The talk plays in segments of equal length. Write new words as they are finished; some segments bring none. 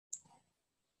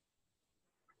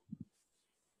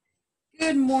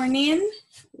Good morning.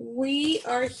 We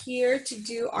are here to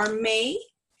do our May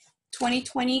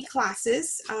 2020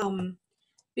 classes.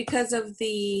 Because of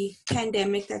the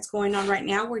pandemic that's going on right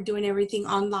now, we're doing everything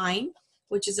online,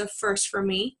 which is a first for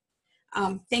me.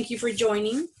 Thank you for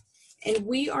joining. And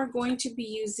we are going to be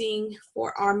using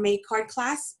for our May card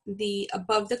class, the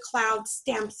Above the Clouds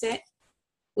stamp set,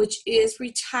 which is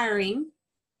retiring,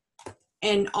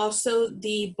 and also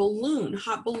the balloon,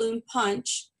 hot balloon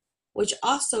punch, which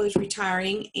also is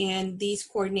retiring, and these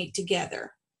coordinate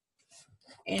together.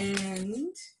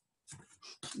 And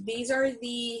these are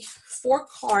the 4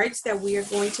 cards that we are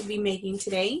going to be making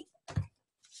today.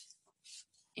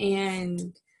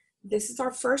 And this is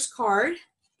our first card.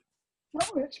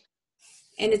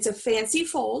 And it's a fancy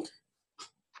fold.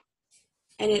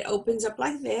 And it opens up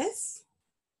like this.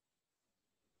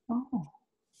 Oh.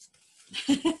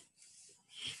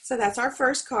 So that's our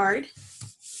first card.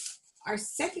 Our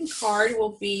second card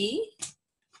will be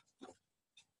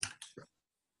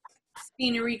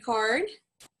scenery card.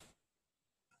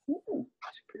 Ooh,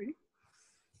 that's pretty.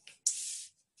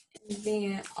 And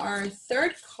then our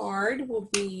third card will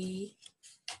be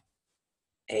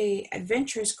a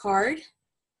adventurous card.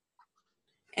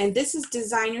 And this is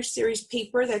designer series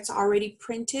paper that's already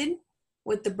printed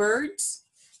with the birds.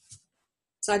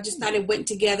 So I just thought it went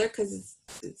together because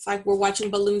it's like we're watching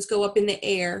balloons go up in the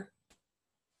air.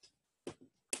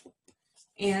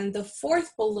 And the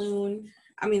fourth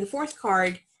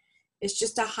card is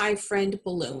just a hi friend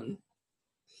balloon.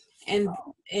 And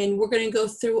we're going to go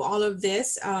through all of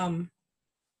this on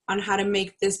how to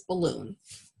make this balloon,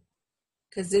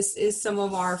 because this is some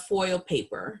of our foil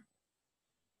paper.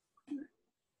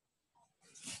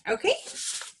 Okay,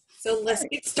 so let's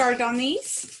get started on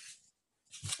these.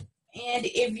 And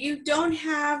if you don't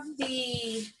have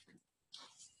the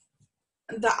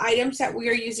items that we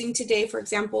are using today, for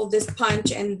example, this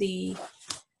punch and the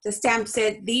stamp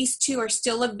set, these 2 are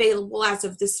still available as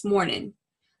of this morning.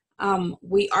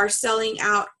 We are selling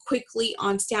out quickly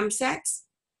on stamp sets.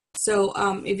 So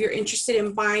if you're interested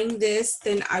in buying this,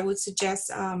 then I would suggest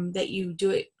that you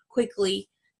do it quickly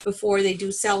before they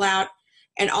do sell out,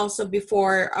 and also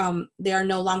before they are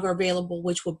no longer available,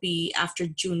 which will be after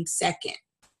June 2nd.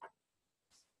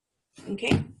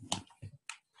 Okay.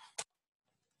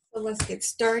 So let's get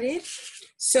started.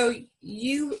 So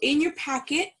in your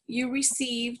packet, you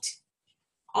received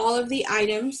all of the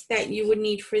items that you would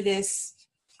need for this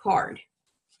card.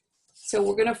 So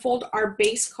we're going to fold our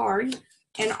base card,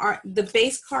 and the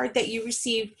base card that you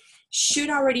received should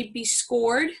already be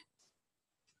scored,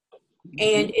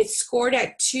 and it's scored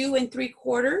at 2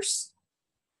 3/4.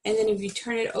 And then if you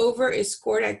turn it over, it's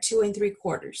scored at 2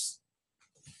 3/4.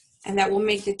 And that will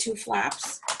make the 2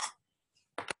 flaps.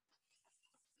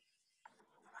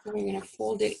 We're going to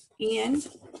fold it in,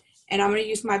 and I'm going to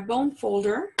use my bone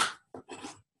folder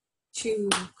to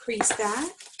crease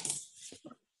that,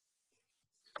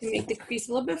 to make the crease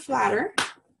a little bit flatter.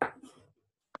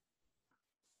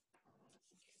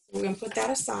 We're going to put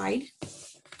that aside.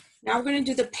 Now we're going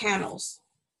to do the panels.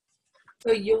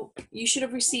 So you should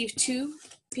have received 2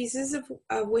 pieces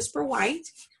of Whisper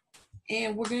White,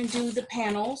 and we're going to do the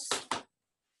panels.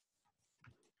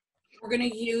 We're going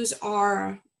to use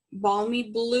our Balmy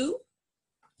Blue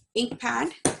ink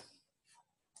pad.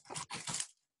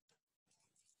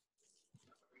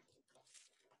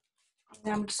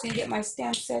 And I'm just going to get my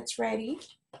stamp sets ready.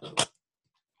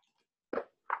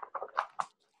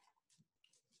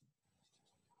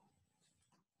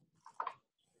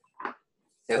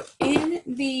 So in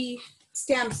the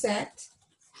stamp set,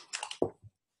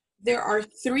 there are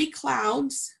 3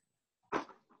 clouds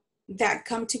that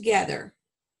come together,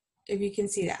 if you can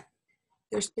see that.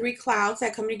 There's 3 clouds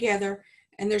that come together,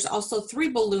 and there's also 3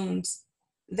 balloons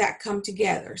that come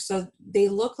together. So they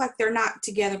look like they're not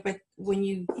together, but when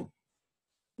you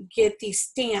get the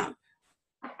stamp,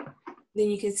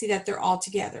 then you can see that they're all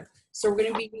together. So we're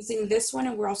going to be using this one,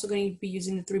 and we're also going to be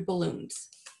using the 3 balloons.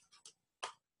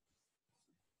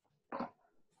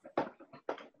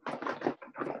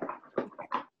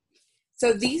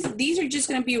 So these are just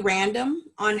going to be random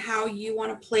on how you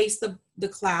want to place the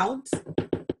clouds.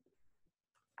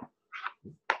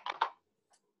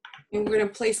 And we're going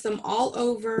to place them all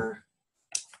over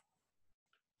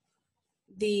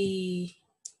the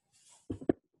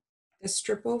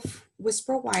strip of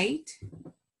Whisper White,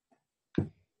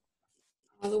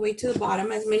 all the way to the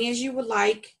bottom, as many as you would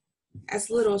like, as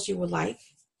little as you would like.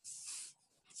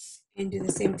 And do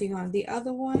the same thing on the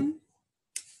other one.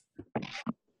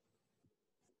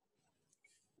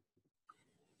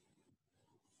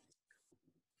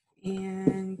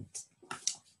 And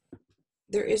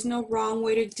there is no wrong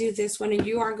way to do this one, and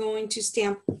you are going to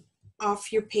stamp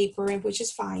off your paper, which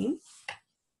is fine.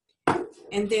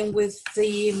 And then with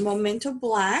the Memento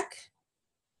Black,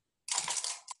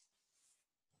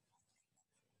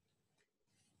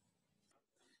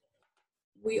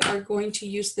 we are going to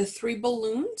use the 3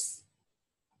 balloons.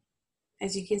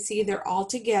 As you can see, they're all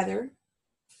together.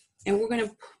 And we're going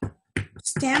to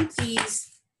stamp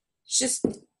these just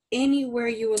anywhere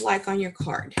you would like on your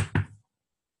card.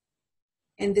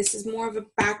 And this is more of a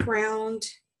background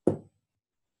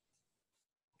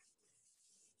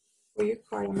for your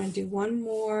card. I'm going to do one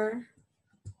more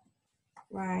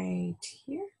right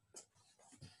here.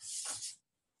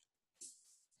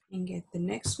 And get the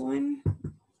next one.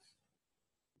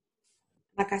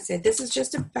 Like I said, this is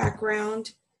just a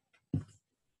background.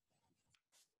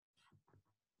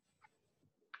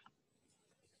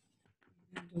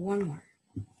 Do one more.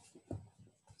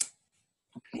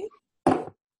 Okay.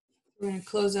 We're going to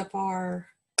close up our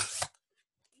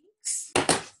inks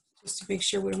just to make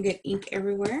sure we don't get ink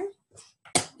everywhere.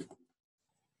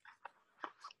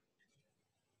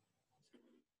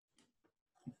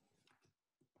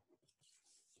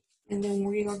 And then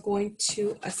we are going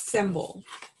to assemble.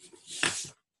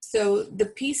 So the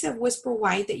piece of Whisper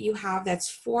White that you have that's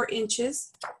 4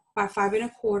 inches by 5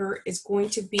 1/4 is going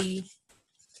to be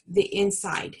the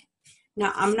inside.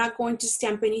 Now I'm not going to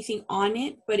stamp anything on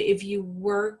it, but if you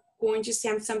were going to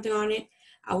stamp something on it,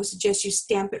 I would suggest you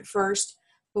stamp it first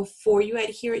before you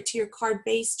adhere it to your card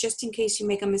base, just in case you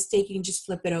make a mistake, you can just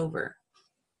flip it over.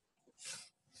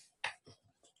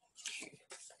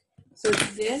 So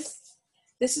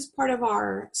this is part of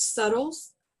our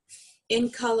subtles in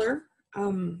color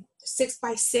 6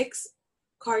 by 6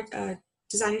 card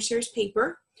designer series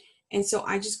paper. And so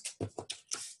I just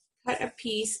cut a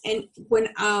piece, and when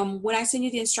I send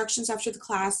you the instructions after the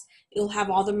class, it'll have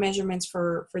all the measurements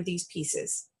for these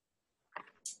pieces.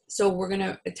 So we're going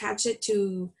to attach it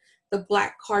to the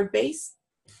black card base,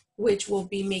 which will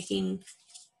be making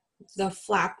the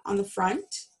flap on the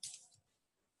front.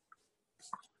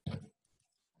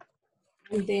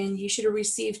 And then you should have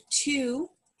received 2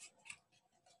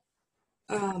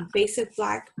 basic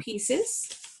black pieces.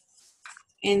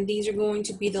 And these are going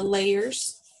to be the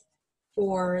layers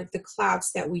for the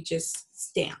clouds that we just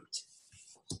stamped.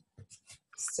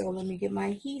 So let me get my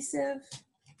adhesive.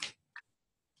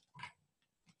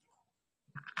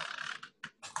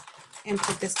 And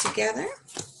put this together.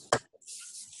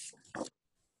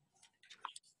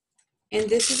 And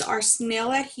this is our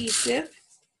snail adhesive,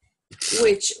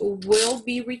 which will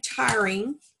be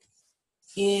retiring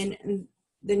in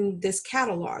this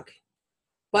catalog.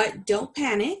 But don't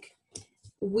panic.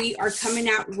 We are coming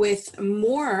out with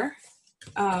more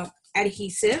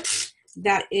adhesive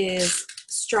that is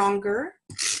stronger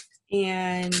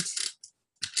and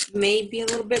may be a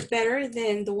little bit better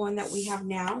than the one that we have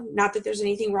now. Not that there's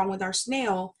anything wrong with our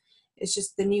snail. It's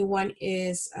just the new one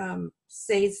is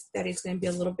says that it's going to be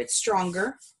a little bit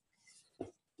stronger.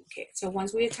 Okay, so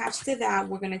once we attach to that,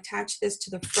 we're going to attach this to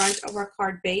the front of our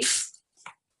card base.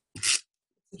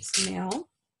 The snail.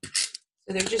 So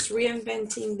they're just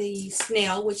reinventing the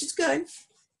snail, which is good.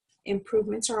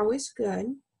 Improvements are always good.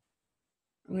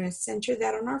 I'm going to center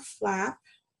that on our flap.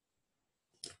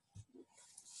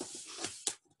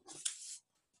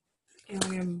 And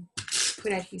we're going to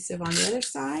put adhesive on the other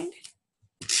side.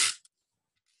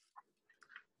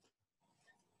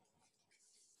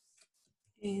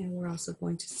 And we're also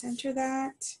going to center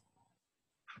that.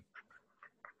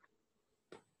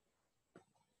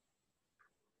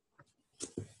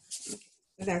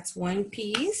 So that's one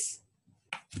piece.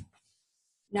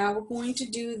 Now we're going to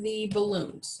do the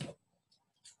balloons.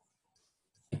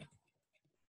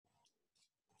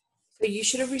 So you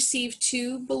should have received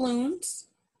 2 balloons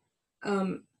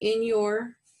in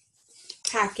your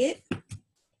packet.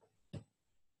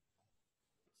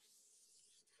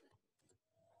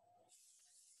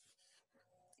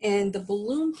 And the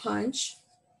balloon punch,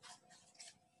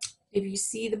 if you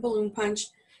see the balloon punch,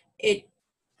 let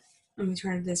me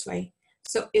turn it this way.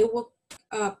 So it will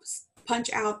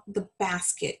punch out the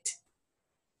basket.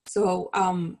 So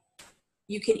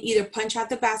you can either punch out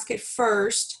the basket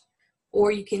first,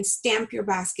 or you can stamp your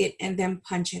basket and then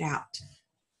punch it out.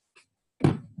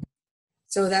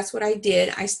 So that's what I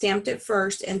did. I stamped it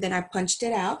first and then I punched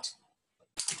it out.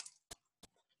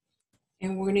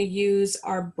 And we're going to use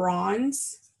our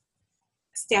bronze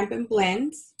Stampin'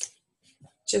 Blends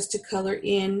just to color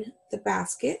in the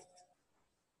basket.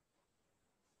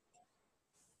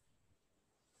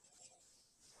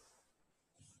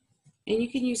 And you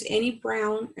can use any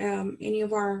brown, any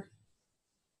of our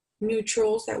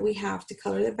neutrals that we have to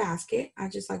color the basket. I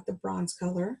just like the bronze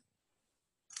color.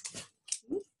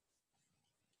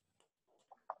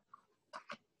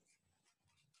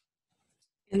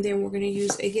 And then we're going to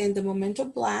use, again, the Memento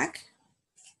Black.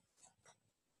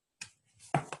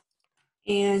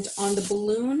 And on the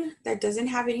balloon that doesn't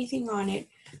have anything on it,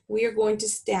 we are going to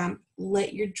stamp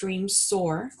Let Your Dreams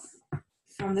Soar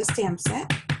from the stamp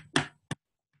set.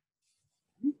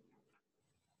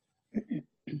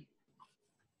 In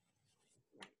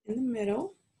the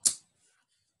middle.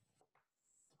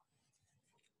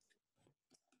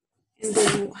 And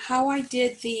then how I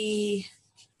did the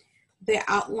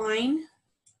outline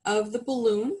of the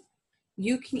balloon,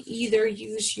 you can either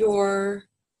use your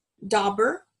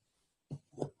dauber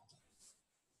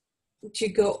to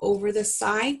go over the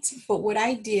sides, but what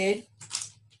I did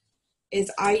is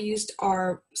I used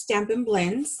our Stampin'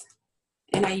 Blends,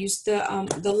 and I used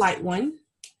the light one.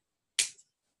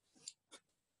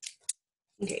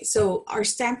 Okay, so our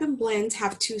Stampin' Blends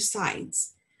have two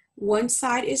sides. One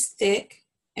side is thick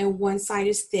and one side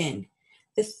is thin.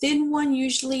 The thin one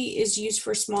usually is used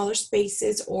for smaller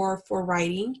spaces or for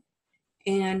writing,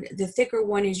 and the thicker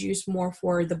one is used more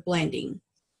for the blending.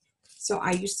 So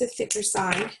I used the thicker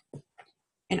side,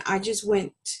 and I just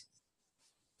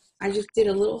did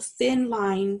a little thin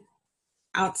line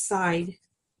outside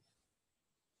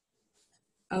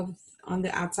on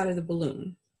the outside of the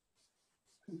balloon.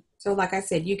 So like I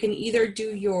said, you can either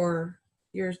do your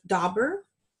dauber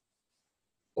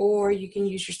or you can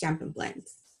use your Stampin'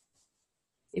 Blends.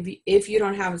 If you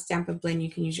don't have a Stampin' Blend, you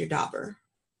can use your dauber.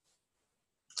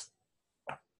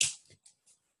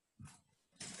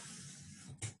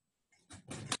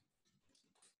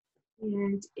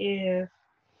 And if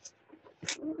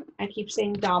I keep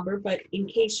saying dauber, but in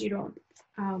case you don't,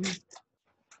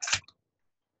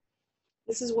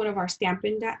 this is one of our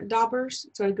Stampin' daubers.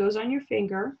 So it goes on your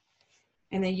finger,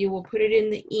 and then you will put it in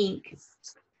the ink,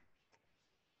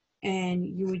 and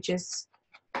you would just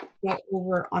go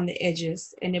over on the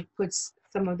edges, and it puts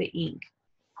some of the ink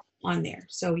on there.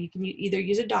 So you can either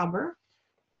use a dauber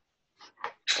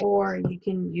or you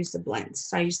can use the blends.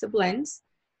 So I use the blends.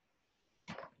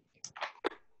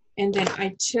 And then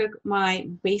I took my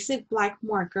basic black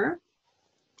marker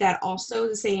that also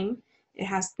the same. It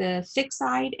has the thick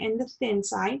side and the thin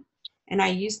side. And I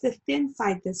used the thin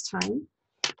side this time.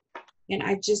 And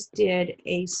I just did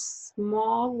a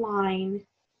small line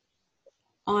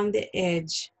on the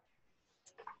edge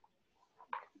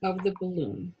of the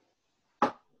balloon.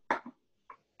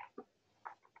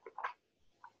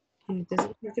 And it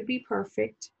doesn't have to be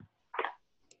perfect.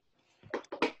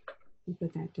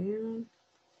 Put that down.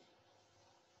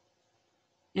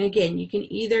 And again, you can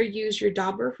either use your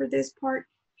dauber for this part,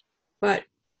 but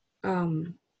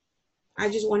I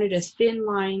just wanted a thin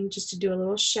line just to do a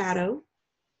little shadow.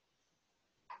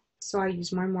 So I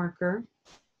use my marker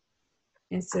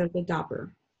instead of the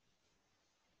dauber.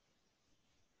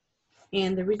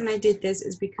 And the reason I did this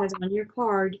is because on your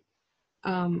card,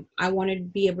 I wanted to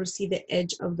be able to see the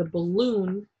edge of the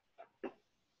balloon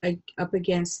up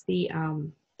against the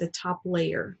top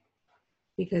layer,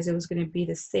 because it was going to be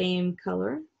the same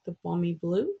color, the balmy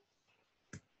blue.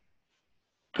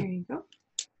 There you go.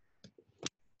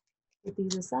 Put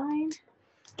these aside.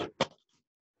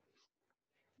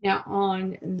 Now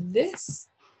on this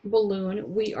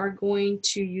balloon, we are going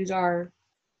to use our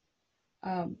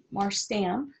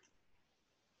stamp.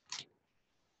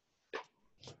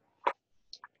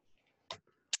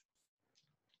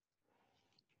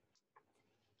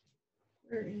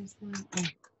 Where is my? Oh.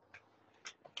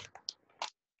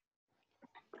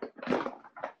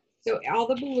 So all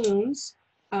the balloons,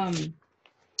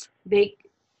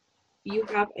 you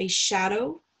have a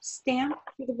shadow stamp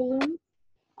for the balloon,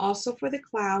 also for the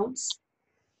clouds,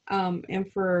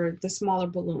 and for the smaller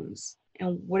balloons.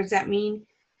 And what does that mean?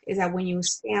 Is that when you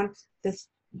stamp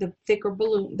the thicker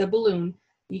balloon,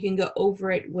 you can go over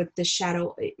it with the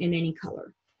shadow in any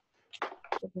color.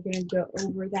 So we're going to go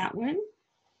over that one.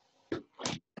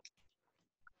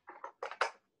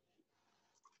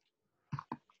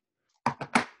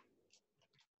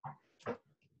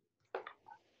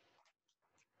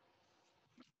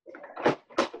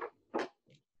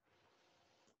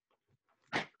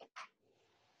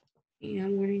 And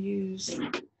I'm going to use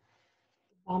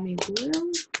balmy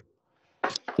blue.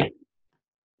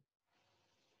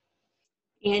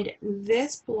 And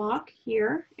this block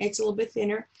here, it's a little bit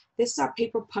thinner. This is our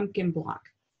paper pumpkin block.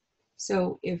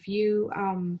 So if you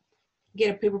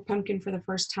get a paper pumpkin for the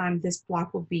first time, this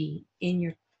block will be in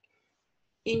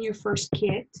your first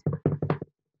kit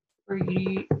for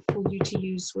you to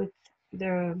use with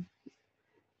the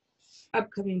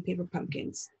upcoming paper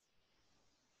pumpkins.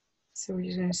 So we're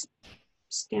just going to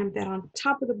stamp that on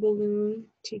top of the balloon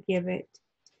to give it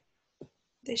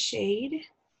the shade.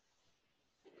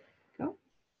 Go.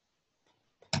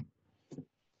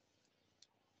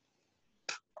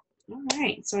 All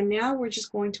right, so now we're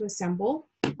just going to assemble.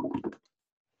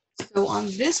 So on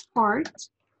this part,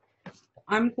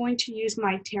 I'm going to use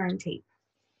my tear and tape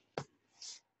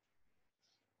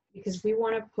because we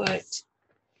want to put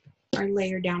our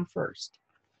layer down first.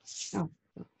 Oh,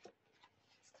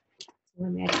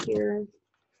 let me adhere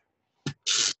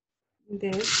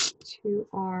this to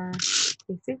our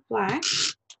basic black.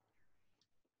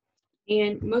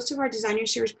 And most of our designer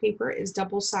series paper is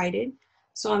double-sided.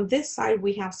 So on this side,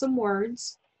 we have some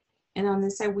words, and on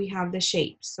this side, we have the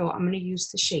shapes. So I'm going to use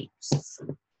the shapes.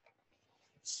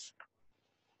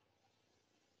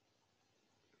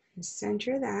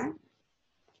 Center that.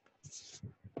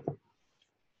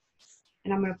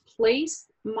 And I'm going to place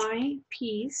my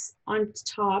piece on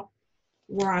top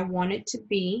where I want it to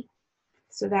be,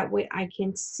 so that way I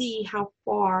can see how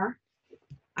far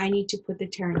I need to put the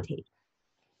tear and tape.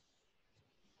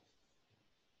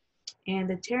 And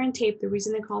the tear and tape, the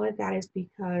reason they call it that is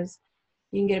because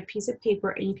you can get a piece of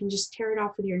paper and you can just tear it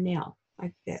off with your nail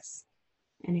like this.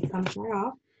 And it comes right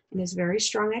off, and it's very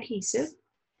strong adhesive.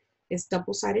 It's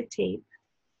double-sided tape.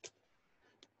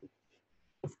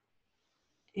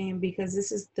 And because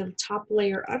this is the top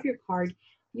layer of your card,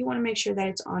 you want to make sure that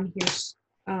it's on here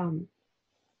and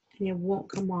it won't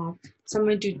come off. So I'm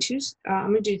going to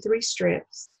do 3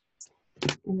 strips.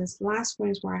 And this last one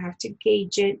is where I have to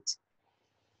gauge it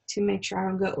to make sure I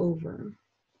don't go over.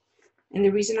 And the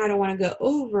reason I don't want to go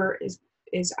over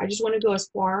is I just want to go as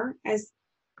far as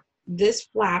this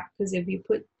flap, because if you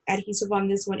put adhesive on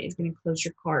this one, it's going to close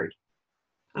your card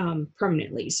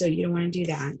permanently. So you don't want to do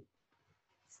that,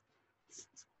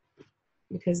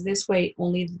 because this way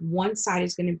only one side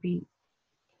is going to be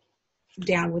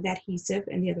down with adhesive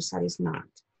and the other side is not.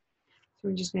 So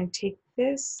we're just going to take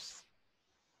this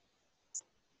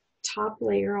top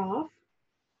layer off.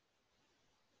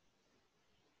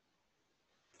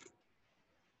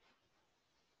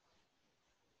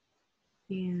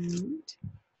 And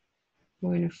we're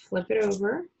going to flip it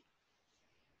over.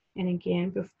 And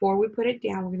again, before we put it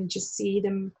down, we're going to just see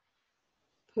them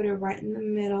put it right in the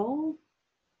middle.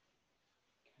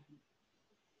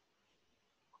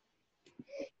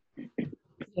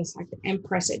 Just like that, and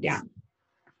press it down.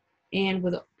 And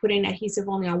with putting adhesive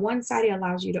only on one side, it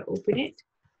allows you to open it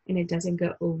and it doesn't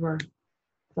go over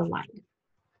the line.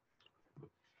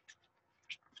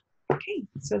 Okay,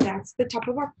 so that's the top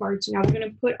of our card. So now we're going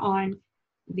to put on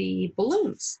the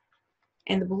balloons.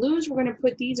 And the balloons, we're going to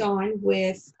put these on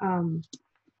with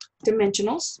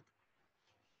dimensionals.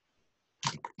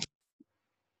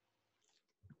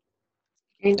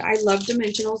 And I love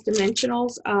dimensionals.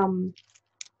 Dimensionals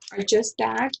are just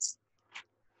that.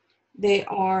 They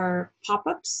are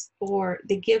pop-ups, or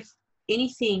they give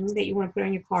anything that you want to put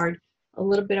on your card a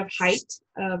little bit of height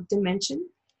of dimension.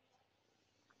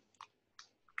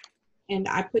 And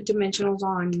I put dimensionals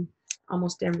on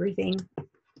almost everything.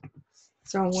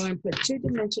 So I'm going to put 2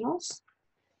 dimensionals,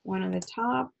 one on the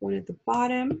top, one at the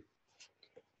bottom.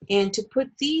 And to put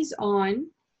these on,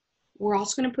 we're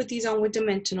also going to put these on with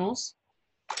dimensionals.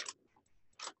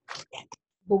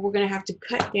 But we're going to have to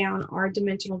cut down our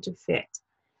dimensional to fit.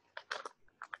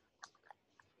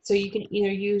 So you can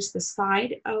either use the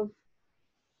side of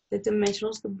the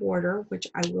dimensionals, the border, which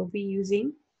I will be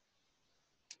using,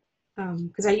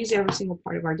 because I use every single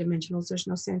part of our dimensionals. There's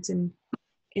no sense in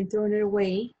throwing it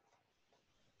away.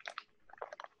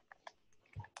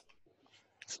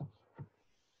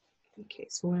 Okay,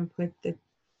 so we're going to put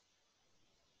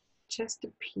just a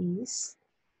piece,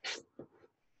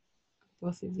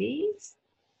 both of these.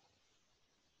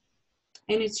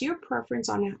 And it's your preference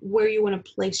on where you want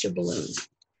to place your balloons.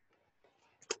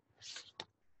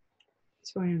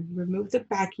 So we're going to remove the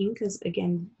backing, because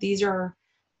again, these are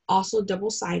also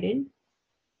double-sided.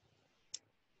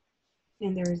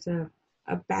 And there's a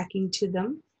backing to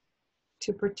them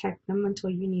to protect them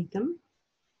until you need them.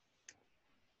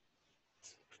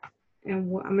 And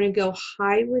I'm going to go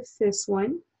high with this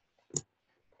one.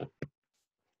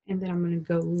 And then I'm going to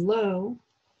go low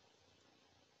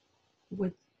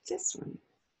with this one.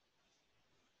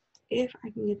 If I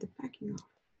can get the backing off.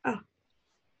 Oh.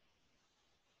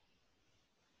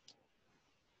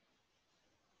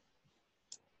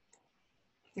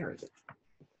 There we go.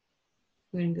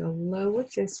 I'm going to go low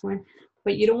with this one.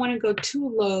 But you don't want to go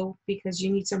too low because you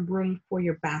need some room for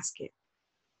your basket.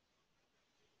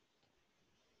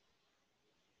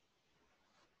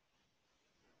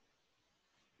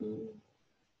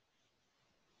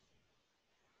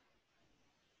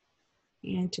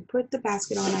 And to put the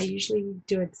basket on, I usually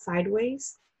do it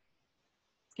sideways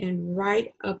and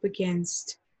right up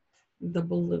against the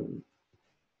balloon.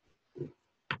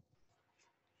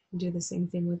 Do the same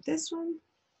thing with this one.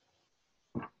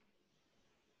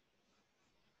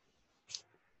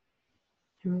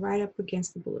 and right up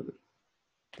against the balloon.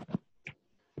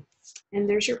 And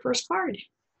there's your first card.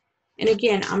 And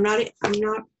again, I'm not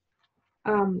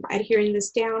adhering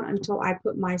this down until I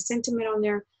put my sentiment on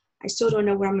there. I still don't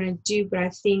know what I'm going to do, but I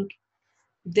think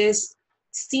this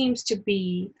seems to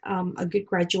be a good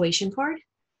graduation card.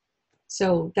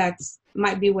 So that's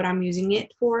might be what I'm using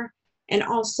it for. And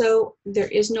also, there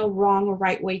is no wrong or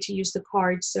right way to use the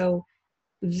card. So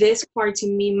this card to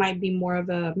me might be more of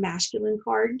a masculine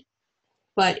card.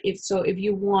 But if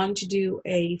you want to do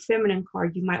a feminine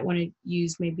card, you might want to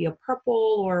use maybe a purple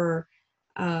or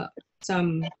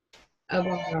some of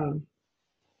our,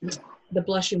 the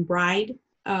Blushing Bride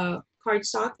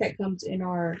cardstock that comes in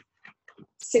our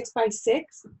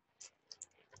 6x6.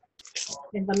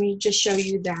 And let me just show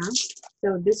you that.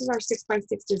 So this is our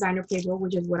 6x6 designer paper,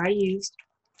 which is what I used.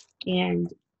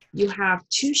 And you have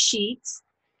 2 sheets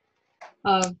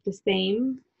of the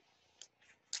same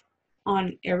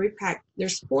on every pack.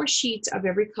 There's 4 sheets of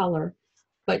every color,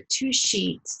 but 2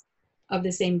 sheets of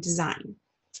the same design.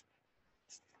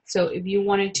 So if you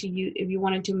wanted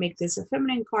to make this a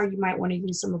feminine card, you might want to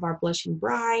use some of our Blushing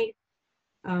Bride,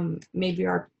 maybe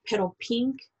our Petal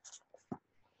Pink,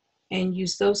 and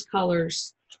use those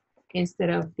colors instead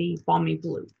of the Balmy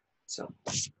Blue. So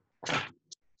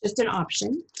just an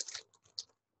option.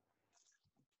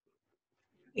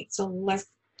 Okay, so let's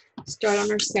start on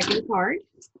our second card.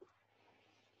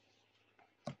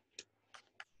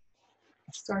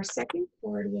 So our second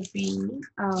card will be,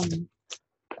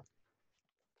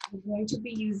 we're going to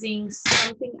be using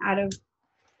something out of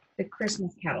the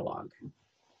Christmas catalog.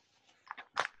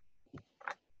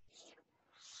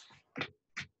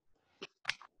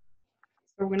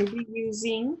 So we're going to be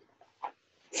using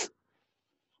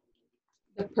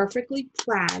the Perfectly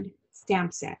Plaid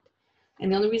stamp set.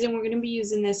 And the only reason we're going to be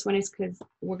using this one is because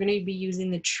we're going to be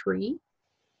using the tree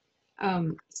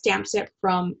stamp set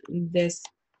from this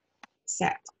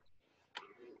set.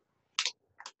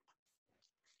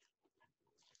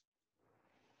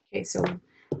 Okay, so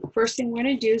first thing we're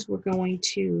going to do is we're going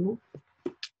to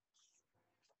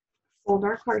fold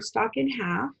our cardstock in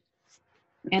half.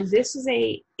 And this is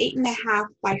a 8.5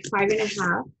 by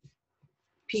 5.5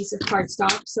 piece of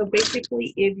cardstock. So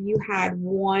basically, if you had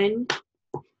one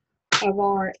of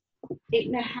our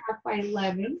 8.5 by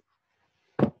 11,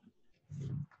 so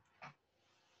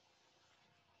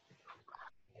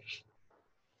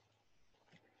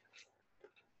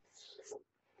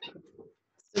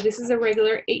this is a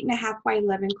regular 8.5 by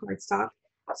 11 cardstock.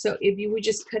 So if you would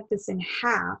just cut this in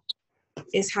half,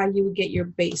 is how you would get your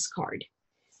base card.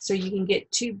 So you can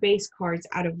get 2 base cards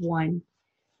out of one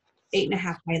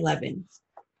 8.5 by 11.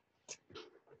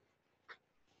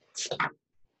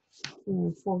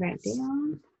 We'll fold that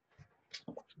down.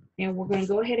 And we're going to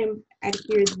go ahead and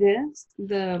adhere this,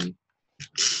 the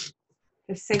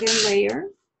second layer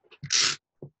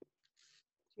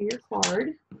to your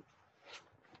card.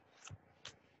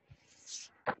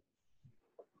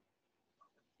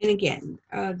 And again,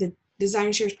 the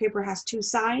designer series paper has 2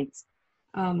 sides,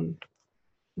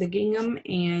 the gingham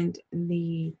and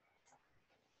the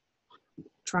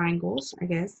triangles, I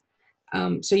guess.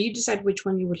 So you decide which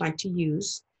one you would like to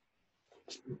use.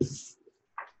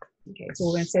 Okay, so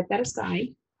we're going to set that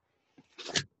aside.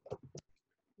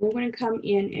 We're going to come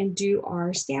in and do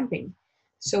our stamping.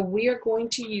 So we are going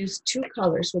to use 2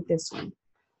 colors with this one.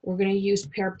 We're going to use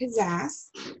Pear Pizzazz,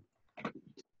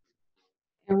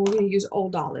 and we're going to use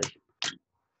Old Olive.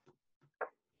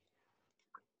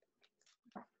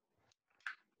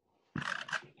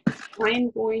 I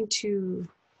am going to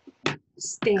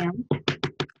stamp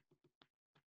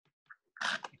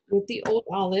with the Old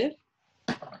Olive,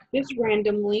 just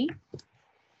randomly,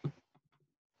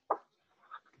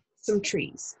 some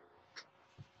trees.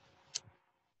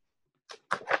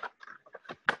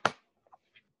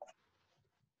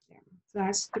 So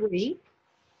that's 3.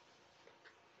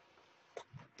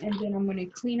 And then I'm going to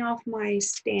clean off my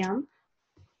stamp.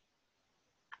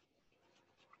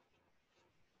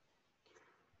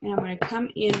 And I'm going to come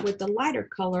in with the lighter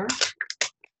color,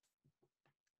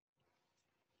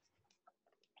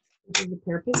 which is the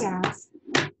Pear Pizzazz,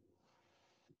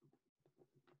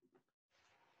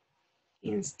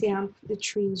 and stamp the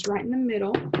trees right in the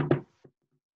middle.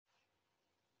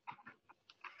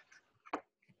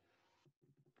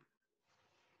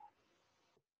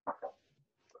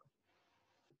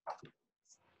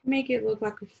 Make it look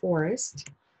like a forest.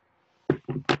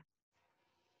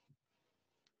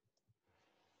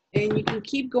 And you can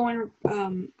keep going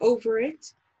over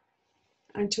it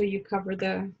until you cover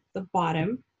the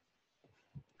bottom.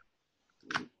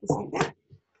 Just like that.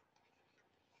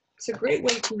 It's a great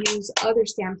way to use other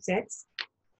stamp sets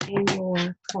in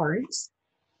your cards.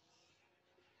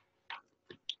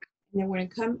 And then we're going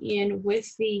to come in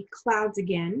with the clouds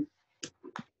again.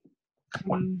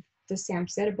 The stamp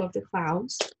set above the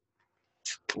clouds.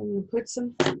 And we'll put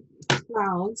some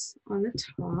clouds on the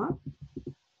top.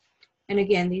 And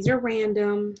again, these are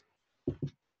random.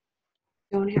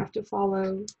 Don't have to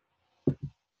follow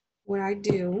what I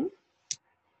do.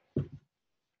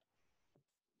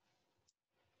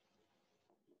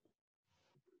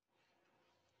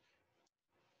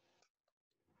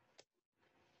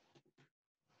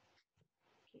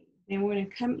 Then we're going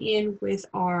to come in with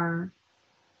our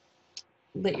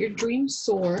Let Your Dreams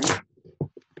Soar.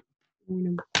 I'm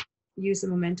going to use the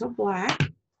Memento Black.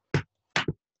 I'm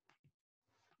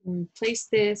going to place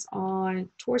this on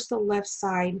towards the left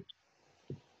side,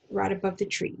 right above the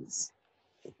trees.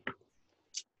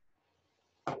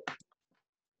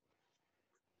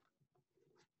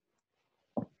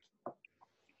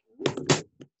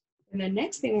 And the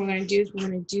next thing we're going to do is we're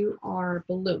going to do our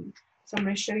balloon. So I'm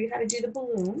going to show you how to do the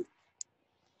balloon.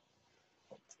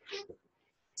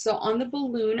 So on the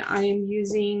balloon, I am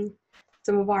using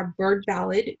some of our Bird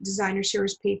Ballad Designer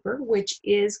Series paper, which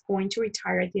is going to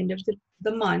retire at the end of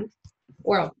the month,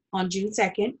 or on June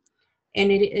 2nd.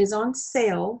 And it is on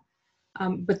sale,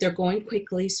 but they're going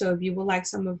quickly. So if you would like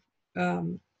some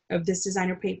of this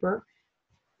designer paper,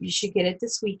 you should get it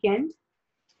this weekend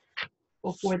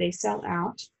before they sell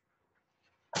out.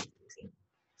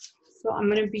 So I'm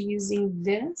going to be using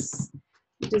this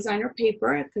designer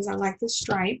paper because I like the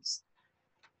stripes.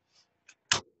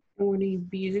 And we're going to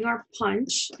be using our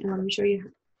punch, and let me show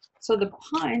you. So the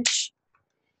punch,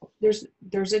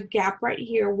 there's a gap right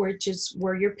here where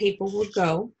your paper will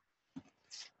go.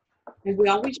 And we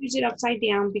always use it upside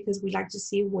down because we like to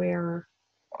see where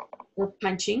we're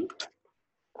punching.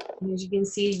 And as you can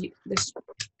see, the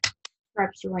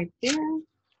stripes are right there.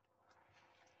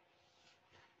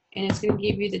 And it's going to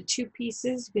give you the two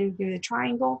pieces. It's going to give you the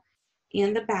triangle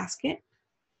and the basket.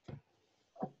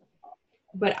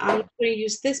 But I'm going to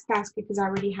use this basket because I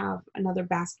already have another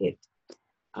basket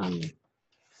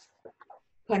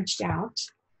punched out,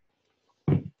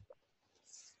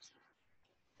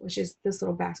 which is this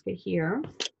little basket here.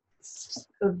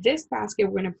 So this basket,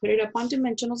 we're going to put it up on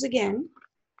dimensionals again,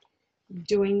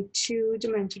 doing 2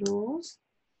 dimensionals,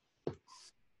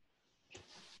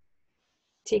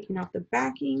 taking off the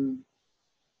backing.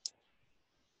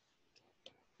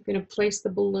 I'm going to place the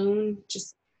balloon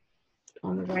just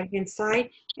on the right hand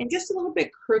side and just a little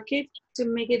bit crooked to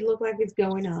make it look like it's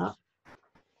going up.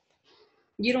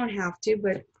 You don't have to,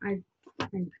 but I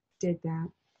did that.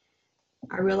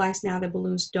 I realize now that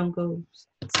balloons don't go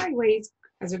sideways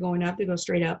as they're going up, they go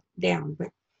straight up, down, but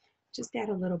just add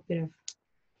a little bit of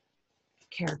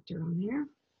character on there.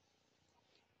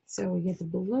 So we get the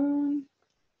balloon,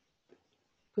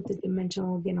 put the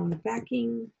dimensional again on the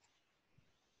backing,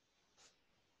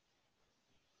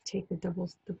 take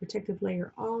the protective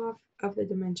layer off of the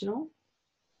dimensional,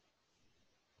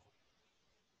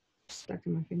 stuck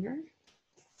in my finger,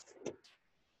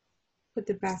 put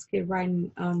the basket right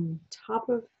on top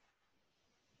of,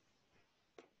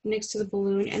 next to the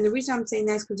balloon. And the reason I'm saying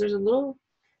that is because there's a little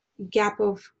gap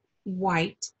of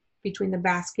white between the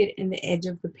basket and the edge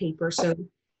of the paper. So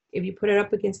if you put it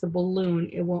up against the balloon,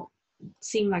 it won't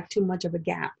seem like too much of a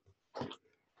gap.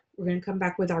 We're going to come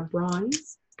back with our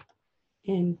bronze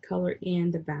and color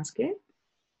in the basket.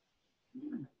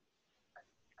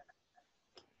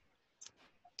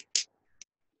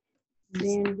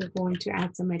 Then we're going to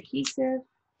add some adhesive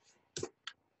to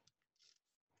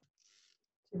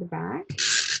the back.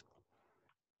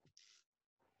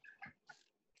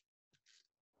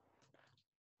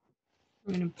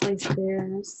 We're going to place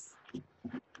this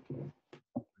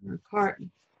on our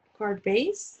card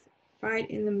base right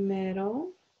in the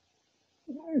middle.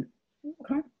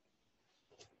 Okay.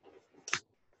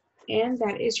 And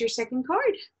that is your second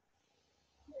card.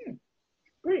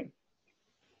 Great.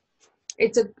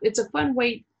 It's a fun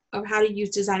way of how to use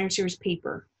designer series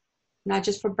paper, not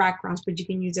just for backgrounds, but you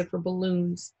can use it for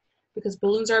balloons because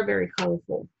balloons are very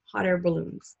colorful, hot air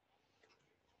balloons.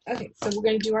 Okay, so we're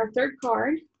going to do our third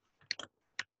card.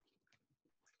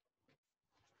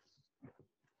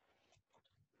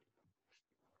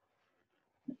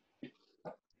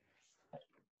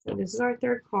 So this is our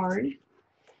third card.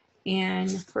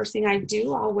 And first thing I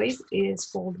do always is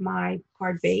fold my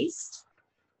card base.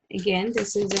 Again,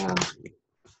 this is a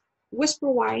Whisper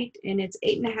White and it's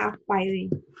 8.5 by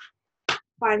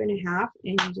 5.5,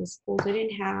 and you just fold it in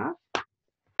half.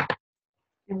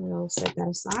 And we'll set that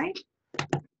aside.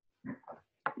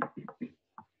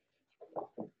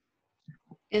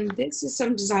 And this is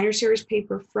some designer series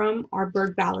paper from our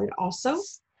Bird Ballad also.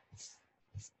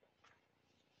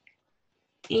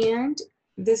 And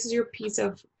this is your piece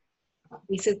of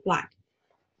basic black.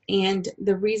 And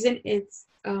the reason it's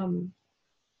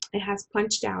it has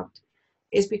punched out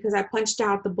is because I punched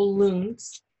out the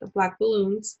balloons, the black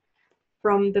balloons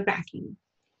from the backing.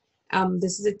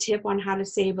 This is a tip on how to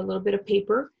save a little bit of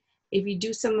paper. If you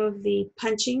do some of the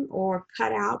punching or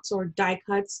cutouts or die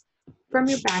cuts from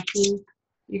your backing,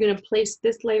 you're going to place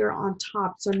this layer on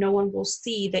top so no one will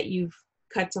see that you've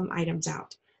cut some items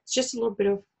out. It's just a little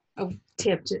bit of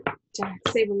tip to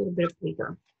save a little bit of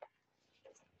paper.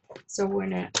 So we're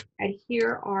going to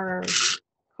adhere our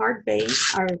card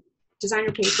base, our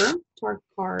designer paper to our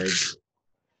card,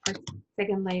 our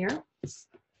second layer.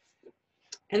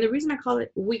 And the reason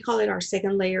we call it our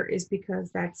second layer is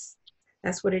because that's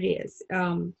what it is.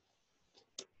 The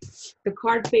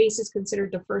card base is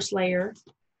considered the first layer.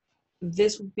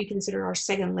 This would be considered our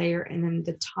second layer, and then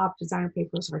the top designer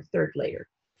paper is our third layer.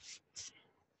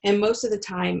 And most of the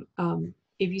time,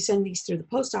 if you send these through the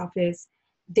post office,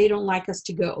 they don't like us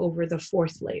to go over the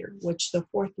fourth layer, which the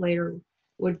fourth layer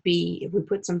would be if we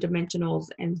put some dimensionals,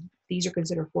 and these are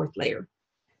considered fourth layer.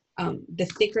 The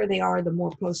thicker they are, the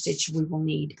more postage we will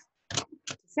need to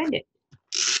send it.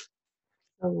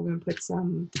 So we're going to put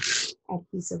some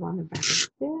adhesive on the back of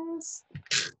this,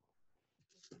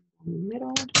 in the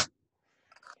middle,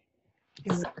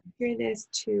 and we'll adhere this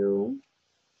to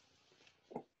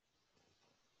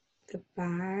the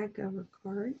back of a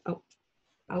card. Oh,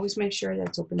 always make sure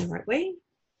that's open the right way.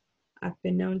 I've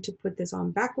been known to put this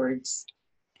on backwards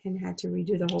and had to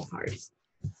redo the whole card.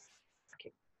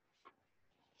 Okay.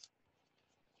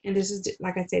 And this is,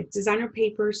 like I said, designer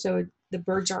paper, so the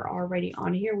birds are already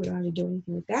on here. We don't have to do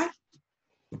anything with that.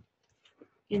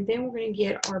 And then we're going to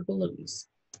get our balloons.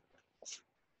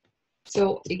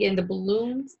 So again, the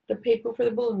balloons, the paper for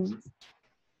the balloons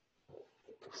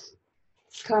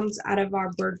comes out of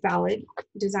our Bird Ballad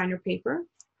designer paper.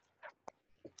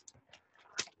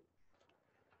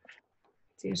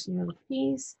 So here's another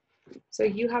piece. So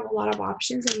you have a lot of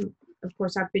options, and of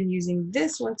course I've been using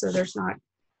this one, so there's not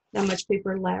that much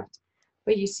paper left.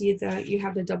 But you see you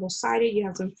have the double-sided, you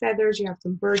have some feathers, you have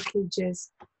some bird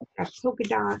cages, you have polka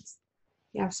dots,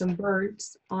 you have some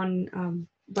birds on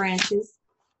branches,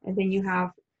 and then you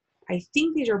have, I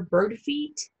think these are bird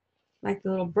feet, like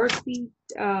the little bird feet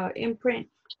imprint,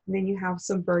 and then you have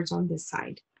some birds on this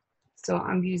side. So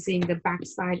I'm using the back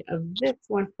side of this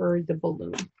one for the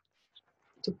balloon,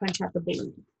 to punch out the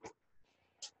balloon.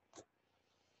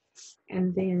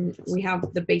 And then we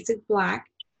have the basic black,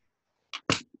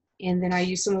 and then I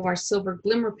use some of our silver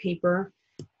glimmer paper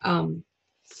to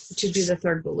do the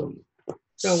third balloon.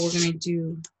 So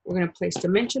we're gonna place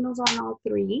dimensionals on all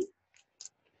three.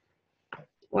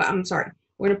 Well, I'm sorry,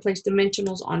 we're gonna place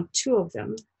dimensionals on two of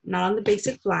them, not on the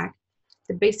basic black.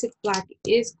 The basic black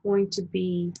is going to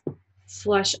be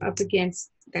flush up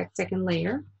against that second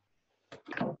layer.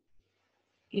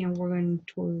 And we're going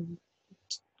to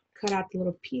cut out the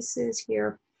little pieces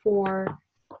here for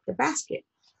the basket.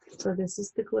 So this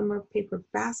is the glimmer paper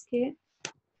basket,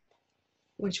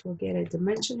 which will get a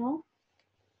dimensional.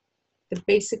 The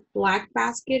basic black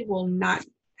basket will not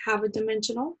have a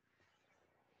dimensional,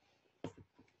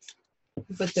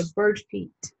 but the bird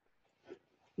feet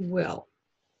will.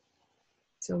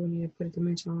 So we need to put a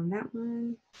dimensional on that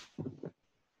one.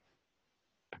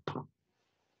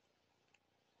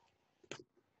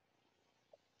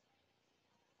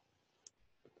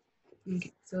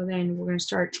 Okay, so then we're going to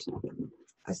start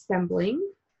assembling.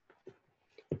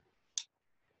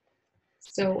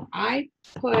 So I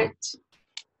put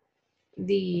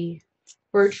the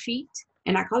bird feet,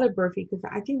 and I call it bird feet because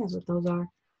I think that's what those are.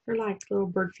 They're like little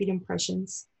bird feet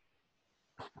impressions.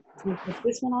 So we put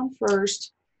this one on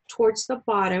first towards the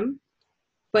bottom,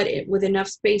 but with enough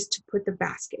space to put the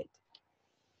basket.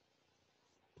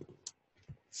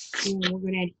 And we're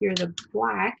going to adhere the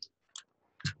black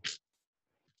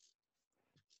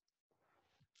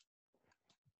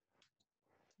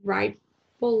right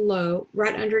below,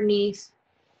 right underneath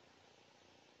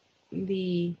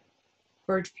the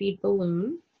bird feed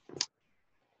balloon.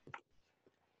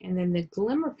 And then the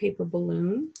glimmer paper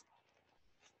balloon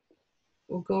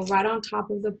will go right on top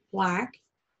of the black,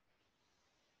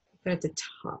 but at the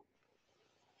top.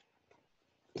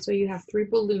 So you have 3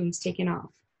 balloons taken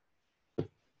off.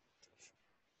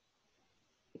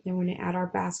 Then we're going to add our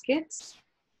baskets.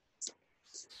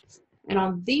 And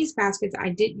on these baskets, I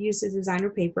did use the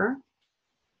designer paper.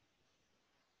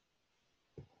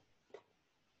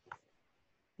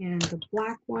 And the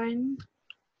black one,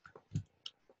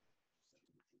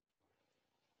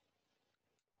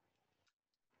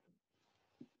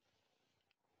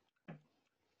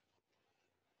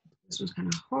 this was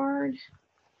kind of hard.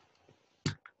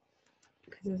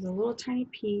 Okay. because there's a little tiny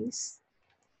piece.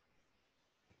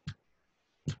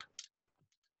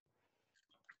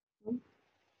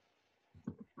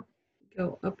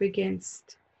 Go up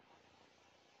against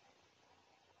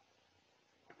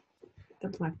the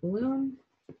black balloon.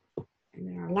 And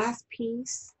then our last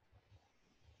piece,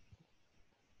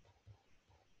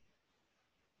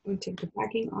 we'll take the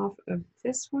backing off of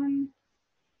this one.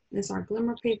 This is our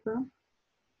glimmer paper.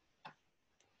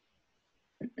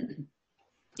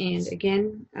 And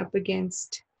again, up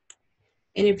against,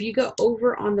 and if you go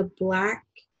over on the black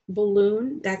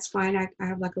balloon, that's fine. I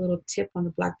have like a little tip on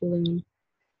the black balloon.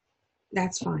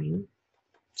 That's fine.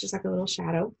 Just like a little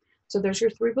shadow. So there's your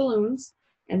 3 balloons.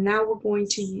 And now we're going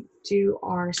to do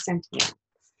our sentiment.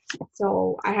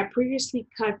 So I have previously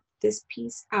cut this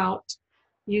piece out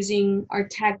using our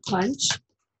tag punch.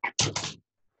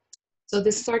 So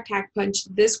this is our tag punch.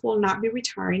 This will not be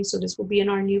retiring. So this will be in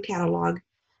our new catalog,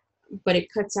 but it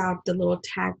cuts out the little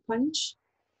tag punch.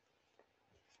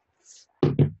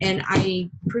 And I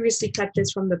previously cut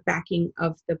this from the backing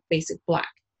of the basic black.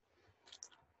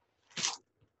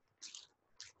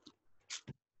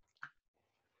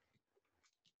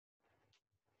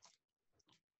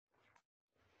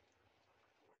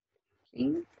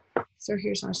 Okay. So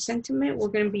here's our sentiment. We're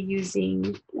going to be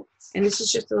using, and this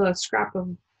is just a scrap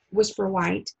of Whisper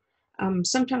White.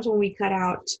 Sometimes when we cut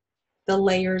out the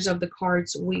layers of the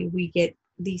cards, we get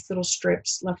these little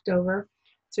strips left over.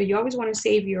 So you always want to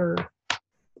save your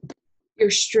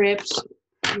strips,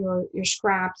 your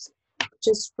scraps,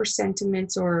 just for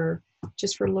sentiments or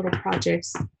just for little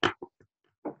projects.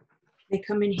 They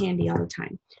come in handy all the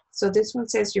time. So this one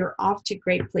says you're off to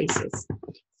great places.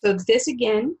 So this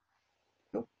again,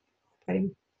 oh, I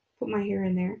didn't put my hair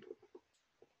in there.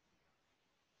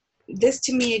 This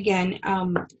to me again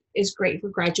is great for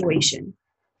graduation.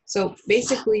 So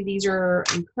basically these are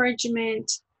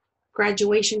encouragement,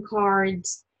 graduation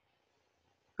cards.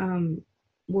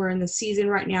 We're in the season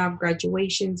right now of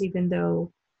graduations, even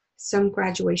though some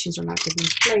graduations are not taking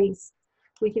place,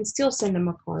 we can still send them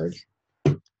a card.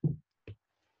 And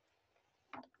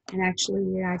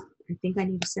actually, I think I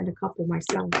need to send a couple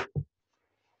myself.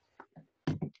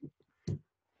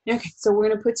 Okay, so we're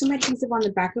going to put some adhesive on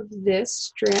the back of this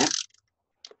strip.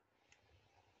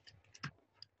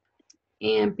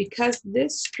 And because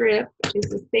this strip is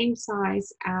the same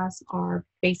size as our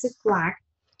basic black,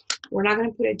 we're not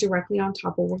going to put it directly on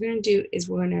top. What we're going to do is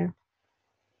we're going to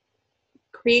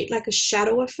create like a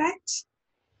shadow effect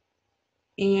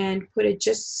and put it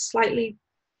just slightly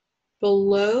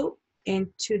below and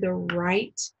to the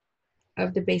right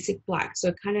of the basic black. So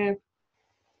it kind of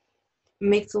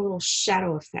makes a little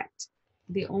shadow effect.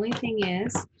 The only thing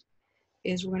is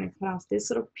we're going to cut off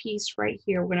this little piece right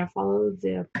here. We're going to follow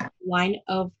the line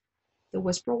of the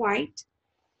Whisper White.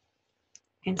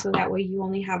 And so that way you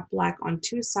only have black on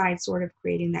 2 sides, sort of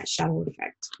creating that shadow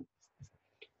effect.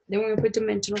 Then we're going to put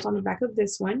dimensionals on the back of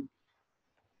this one.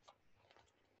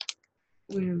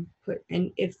 We're going to put,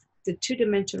 and if the 2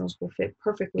 dimensionals will fit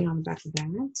perfectly on the back of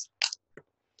that.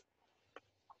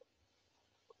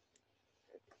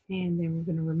 And then we're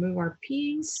going to remove our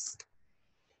piece,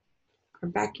 our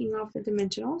backing off the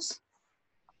dimensionals.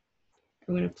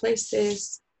 We're going to place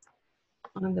this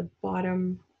on the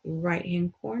bottom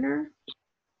right-hand corner.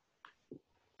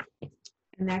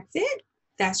 And that's it.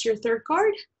 That's your 3rd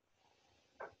card.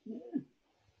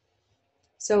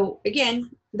 So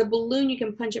again, the balloon, you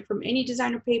can punch it from any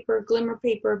designer paper, glimmer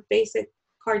paper, basic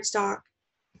cardstock,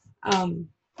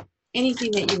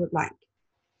 anything that you would like.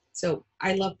 So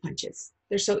I love punches.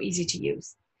 They're so easy to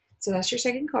use. So that's your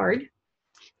 2nd card.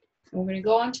 We're going to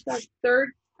go on to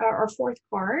our 4th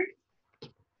card.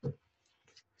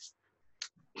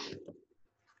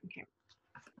 Okay.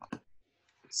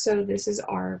 So this is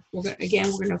our, we're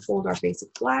going to fold our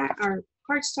basic black, our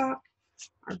cardstock,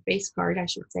 our base card, I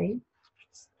should say.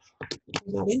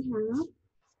 Fold that in half.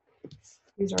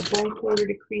 Use our bone folder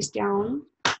to crease down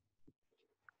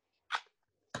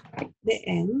the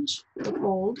edge, the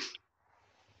fold.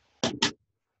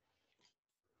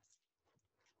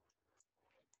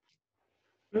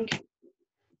 Okay,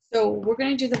 so we're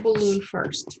going to do the balloon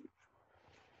first.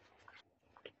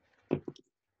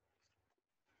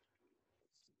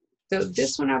 So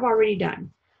this one I've already done.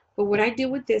 But what I did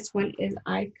with this one is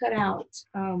I cut out,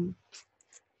 and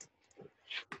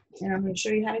I'm going to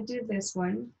show you how to do this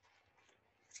one.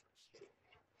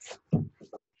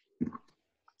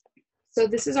 So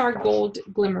this is our gold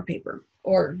glimmer paper,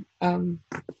 or is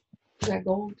that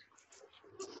gold?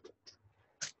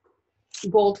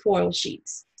 Gold foil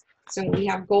sheets. So we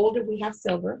have gold and we have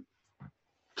silver.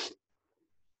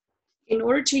 In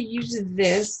order to use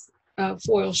this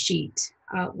foil sheet,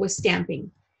 with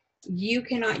stamping. You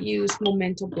cannot use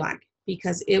Memento Black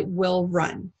because it will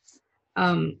run.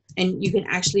 And you can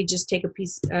actually just take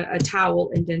a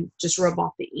towel and then just rub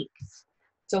off the ink.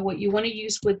 So what you want to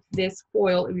use with this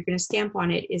foil, if you're going to stamp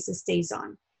on it, is a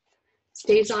StazOn.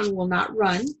 StazOn will not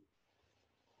run,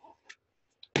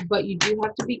 but you do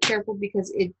have to be careful because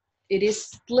it is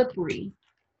slippery.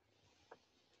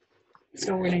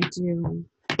 So we're going to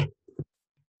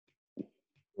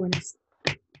ink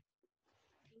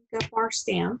up our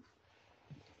stamp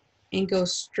and go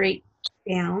straight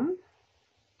down.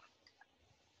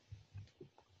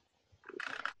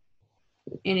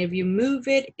 And if you move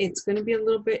it, it's going to be a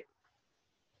little bit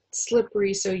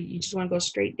slippery, so you just want to go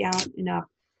straight down and up,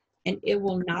 and it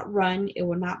will not run, it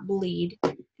will not bleed.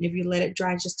 And if you let it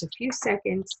dry just a few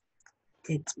seconds,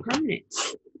 it's permanent.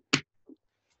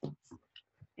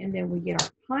 And then we get our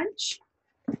punch,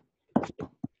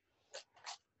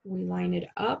 we line it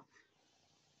up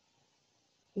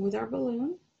with our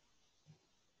balloon,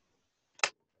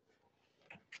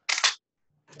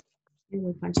 and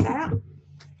we punch that out.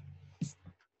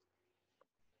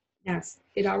 Now,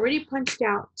 it already punched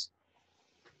out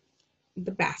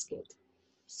the basket.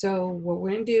 So what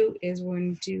we're going to do is we're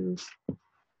going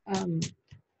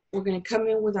to come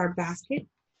in with our basket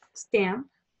stamp.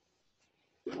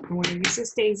 We're going to use the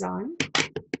StazOn,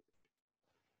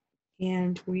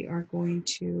 and we are going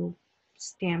to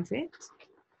stamp it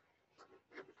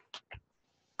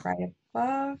right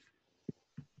above.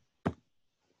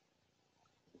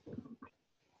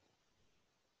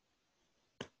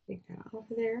 Take that off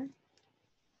of there.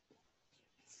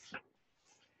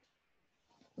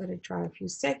 Let it dry a few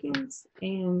seconds,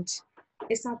 and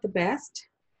it's not the best,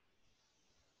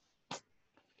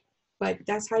 but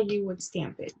that's how you would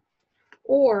stamp it.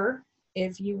 Or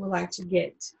if you would like to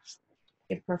get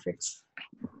a perfect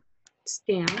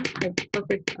stamp, a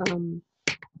perfect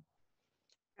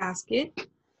basket,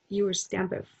 you would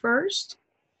stamp it first,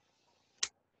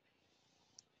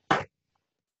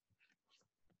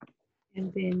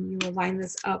 and then you will line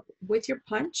this up with your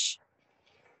punch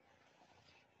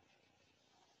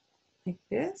like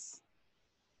this.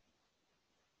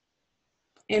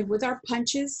 And with our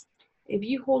punches, if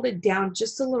you hold it down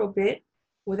just a little bit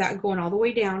without going all the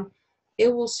way down,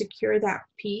 it will secure that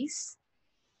piece,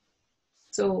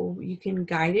 so you can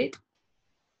guide it,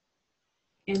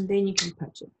 and then you can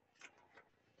punch it.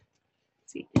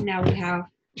 See, and now we have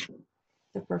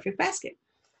the perfect basket.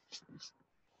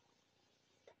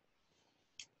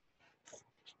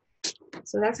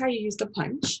 So that's how you use the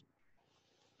punch.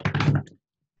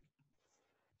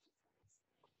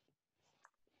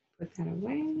 Put that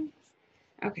away.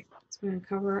 Okay, so I'm going to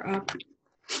cover up,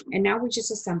 and now we just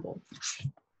assemble.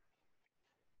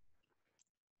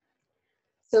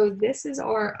 So this is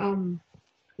our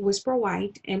Whisper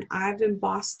White, and I've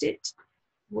embossed it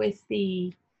with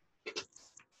the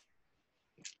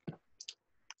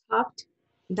Tucked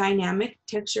Dynamic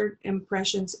Textured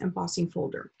Impressions Embossing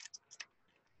Folder.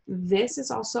 This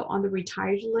is also on the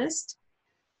retired list.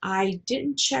 I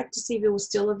didn't check to see if it was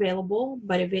still available,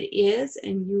 but if it is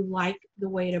and you like the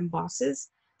way it embosses,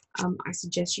 I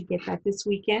suggest you get that this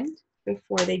weekend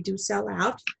before they do sell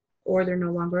out or they're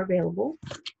no longer available.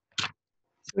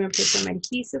 So we're going to put some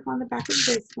adhesive on the back of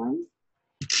this one.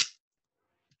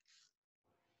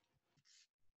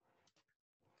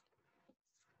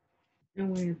 And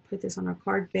we're going to put this on our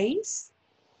card base.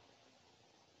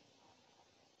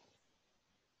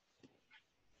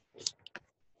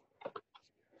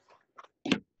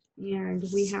 And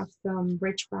we have some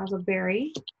rich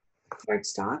raspberry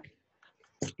cardstock.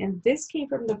 And this came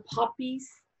from the Poppies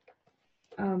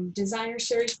Designer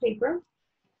Series paper,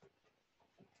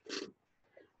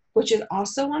 which is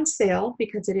also on sale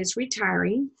because it is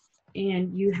retiring.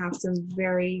 And you have some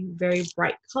very, very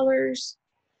bright colors.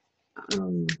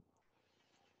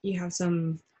 You have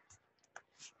some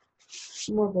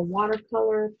more of a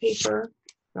watercolor paper.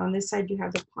 On this side, you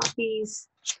have the poppies.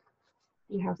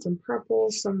 You have some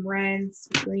purples, some reds,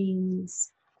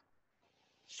 greens.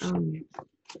 So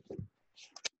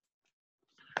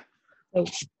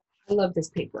I love this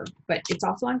paper, but it's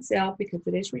also on sale because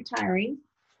it is retiring.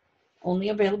 Only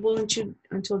available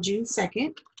until June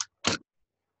 2nd. I'm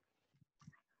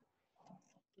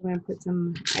going to put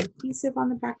some adhesive on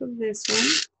the back of this one.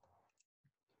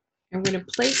 I'm going to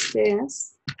place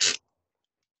this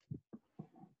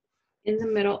in the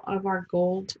middle of our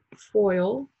gold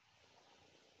foil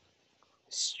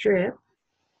strip.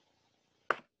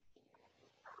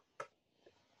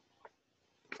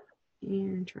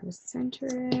 And try to center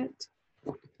it.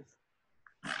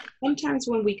 Sometimes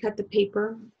when we cut the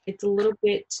paper, it's a little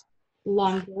bit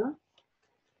longer.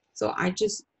 So I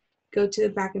just go to the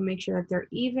back and make sure that they're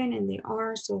even, and they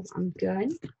are, so I'm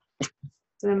good.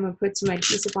 So I'm going to put some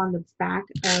adhesive on the back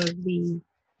of the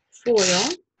foil.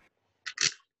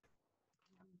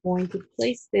 I'm going to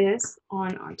place this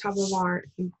on top of our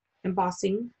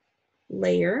embossing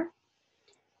layer.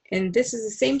 And this is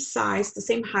the same size, the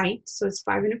same height, so it's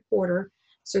 5 1/4.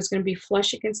 So it's going to be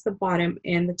flush against the bottom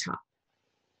and the top.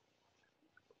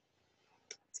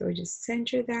 So we just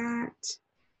center that.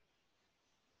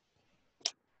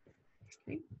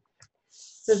 Okay.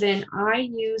 So then I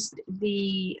used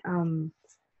the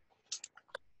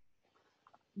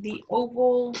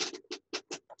oval,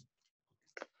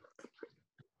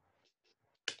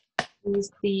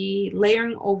 used the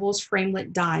layering ovals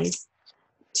framelit dies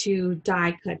to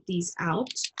die cut these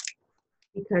out,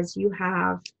 because you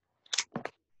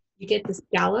get the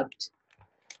scalloped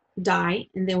die,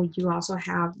 and then you also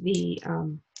have the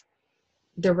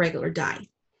regular die.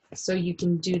 So you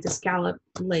can do the scallop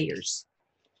layers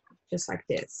just like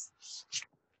this.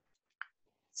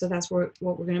 So that's what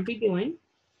we're going to be doing,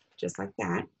 just like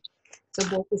that. So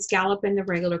both the scallop and the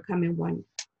regular come in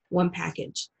one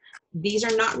package. These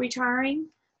are not retiring,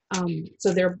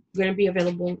 so they're going to be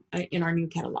available in our new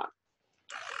catalog.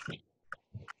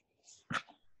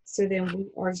 So then we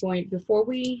are going, before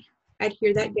we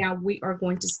adhere that down, we are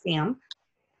going to stamp.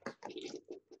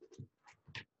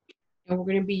 And we're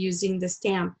going to be using the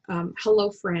stamp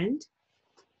Hello Friend.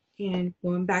 And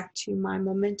going back to my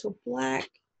Memento Black.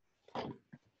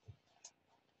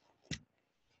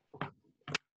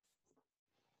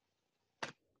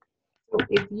 So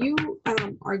if you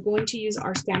are going to use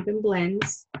our Stampin'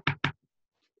 Blends,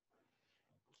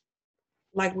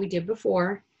 like we did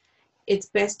before, it's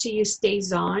best to use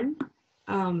StazOn.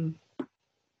 I'm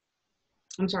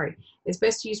sorry, it's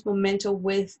best to use Memento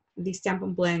with the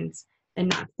Stampin' Blends and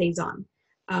not StazOn.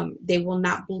 They will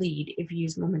not bleed if you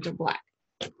use Memento Black.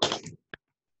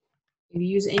 If you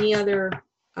use any other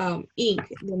ink,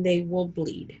 then they will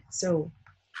bleed. So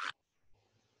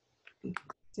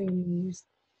use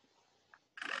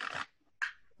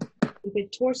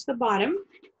it towards the bottom.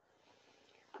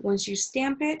 Once you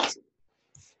stamp it,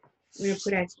 we're going to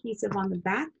put adhesive on the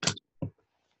back.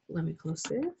 Let me close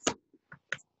this.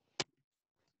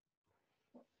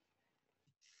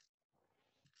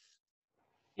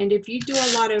 And if you do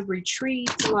a lot of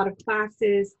retreats, a lot of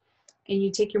classes, and you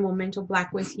take your Memento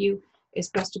Black with you, it's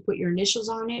best to put your initials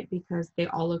on it because they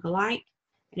all look alike.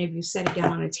 And if you set it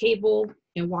down on a table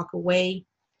and walk away,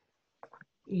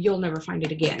 you'll never find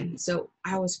it again. So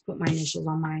I always put my initials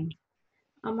on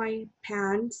my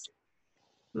pads,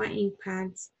 my ink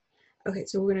pads. Okay,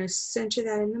 so we're going to center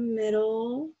that in the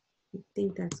middle. I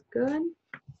think that's good.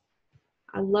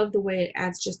 I love the way it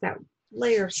adds just that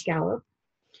layer of scallop.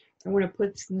 I'm going to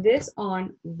put this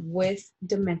on with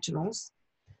dimensionals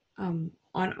on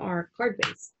our card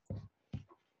base.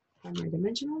 On my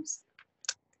dimensionals.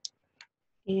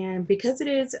 And because it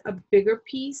is a bigger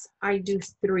piece, I do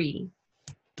 3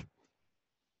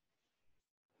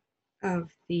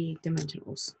 of the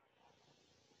dimensionals.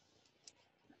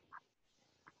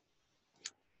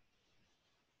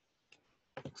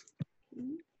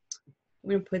 I'm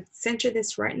going to center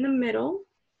this right in the middle.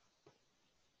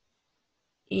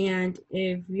 And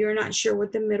if you're not sure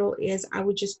what the middle is, I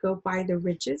would just go by the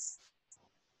ridges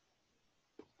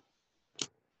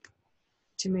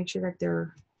to make sure that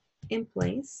they're in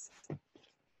place.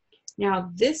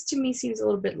 Now, this to me seems a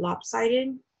little bit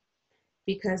lopsided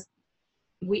because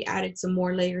we added some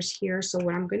more layers here. So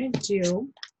what I'm going to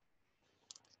do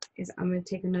is I'm going to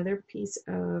take another piece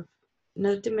of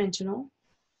another dimensional,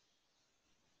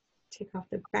 take off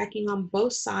the backing on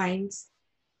both sides,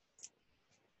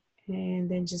 and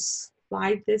then just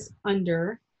slide this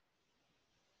under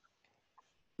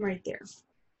right there.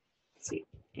 See,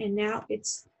 and now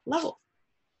it's level.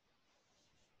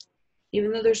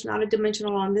 Even though there's not a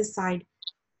dimensional on this side,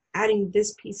 adding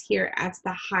this piece here adds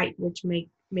the height, which made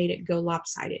it go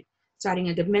lopsided. So adding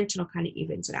a dimensional kind of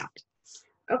evens it out.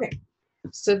 Okay,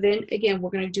 so then again, we're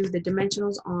going to do the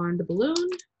dimensionals on the balloon.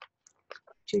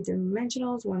 2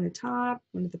 dimensionals, one at the top,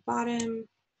 one at the bottom.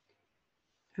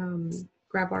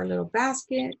 Grab our little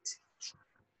basket,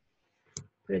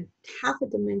 put a half a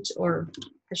dimension, or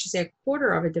I should say a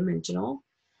quarter of a dimensional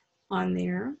on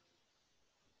there.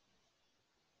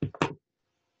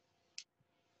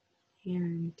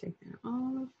 And take that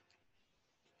off.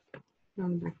 On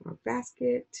the back of our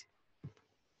basket.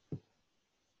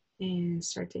 And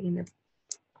start taking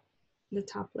the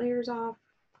top layers off.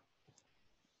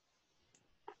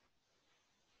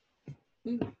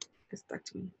 It stuck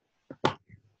to me.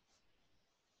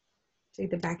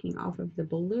 Take the backing off of the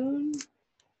balloon.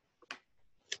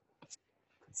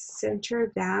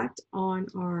 center that on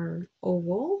our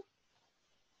oval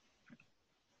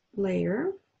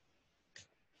layer.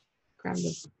 Grab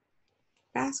the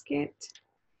basket.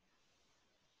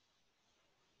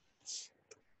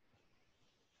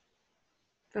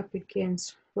 Up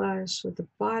against flush with the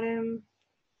bottom,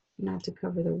 not to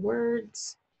cover the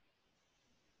words.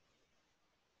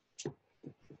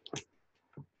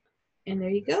 And there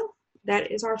you go.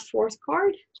 That is our fourth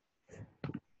card.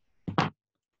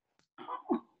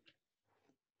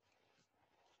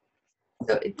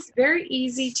 So it's very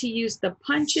easy to use the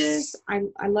punches.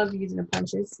 I love using the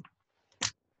punches.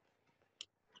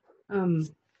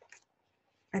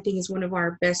 I think it's one of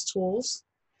our best tools.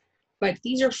 But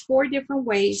these are 4 different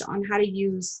ways on how to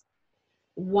use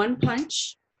one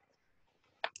punch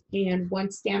and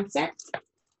one stamp set.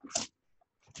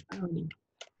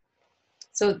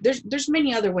 So there's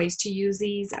many other ways to use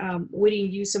these. We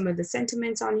didn't use some of the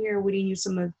sentiments on here. We didn't use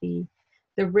some of the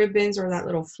ribbons or that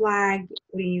little flag.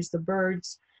 We didn't use the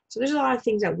birds. So there's a lot of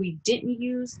things that we didn't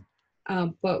use.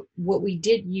 But what we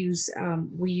did use,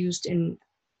 we used in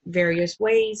various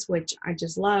ways, which I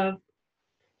just love.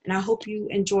 And I hope you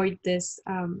enjoyed this,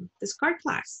 this card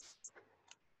class.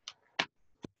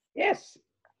 Yes.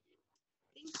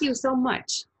 Thank you so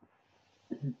much.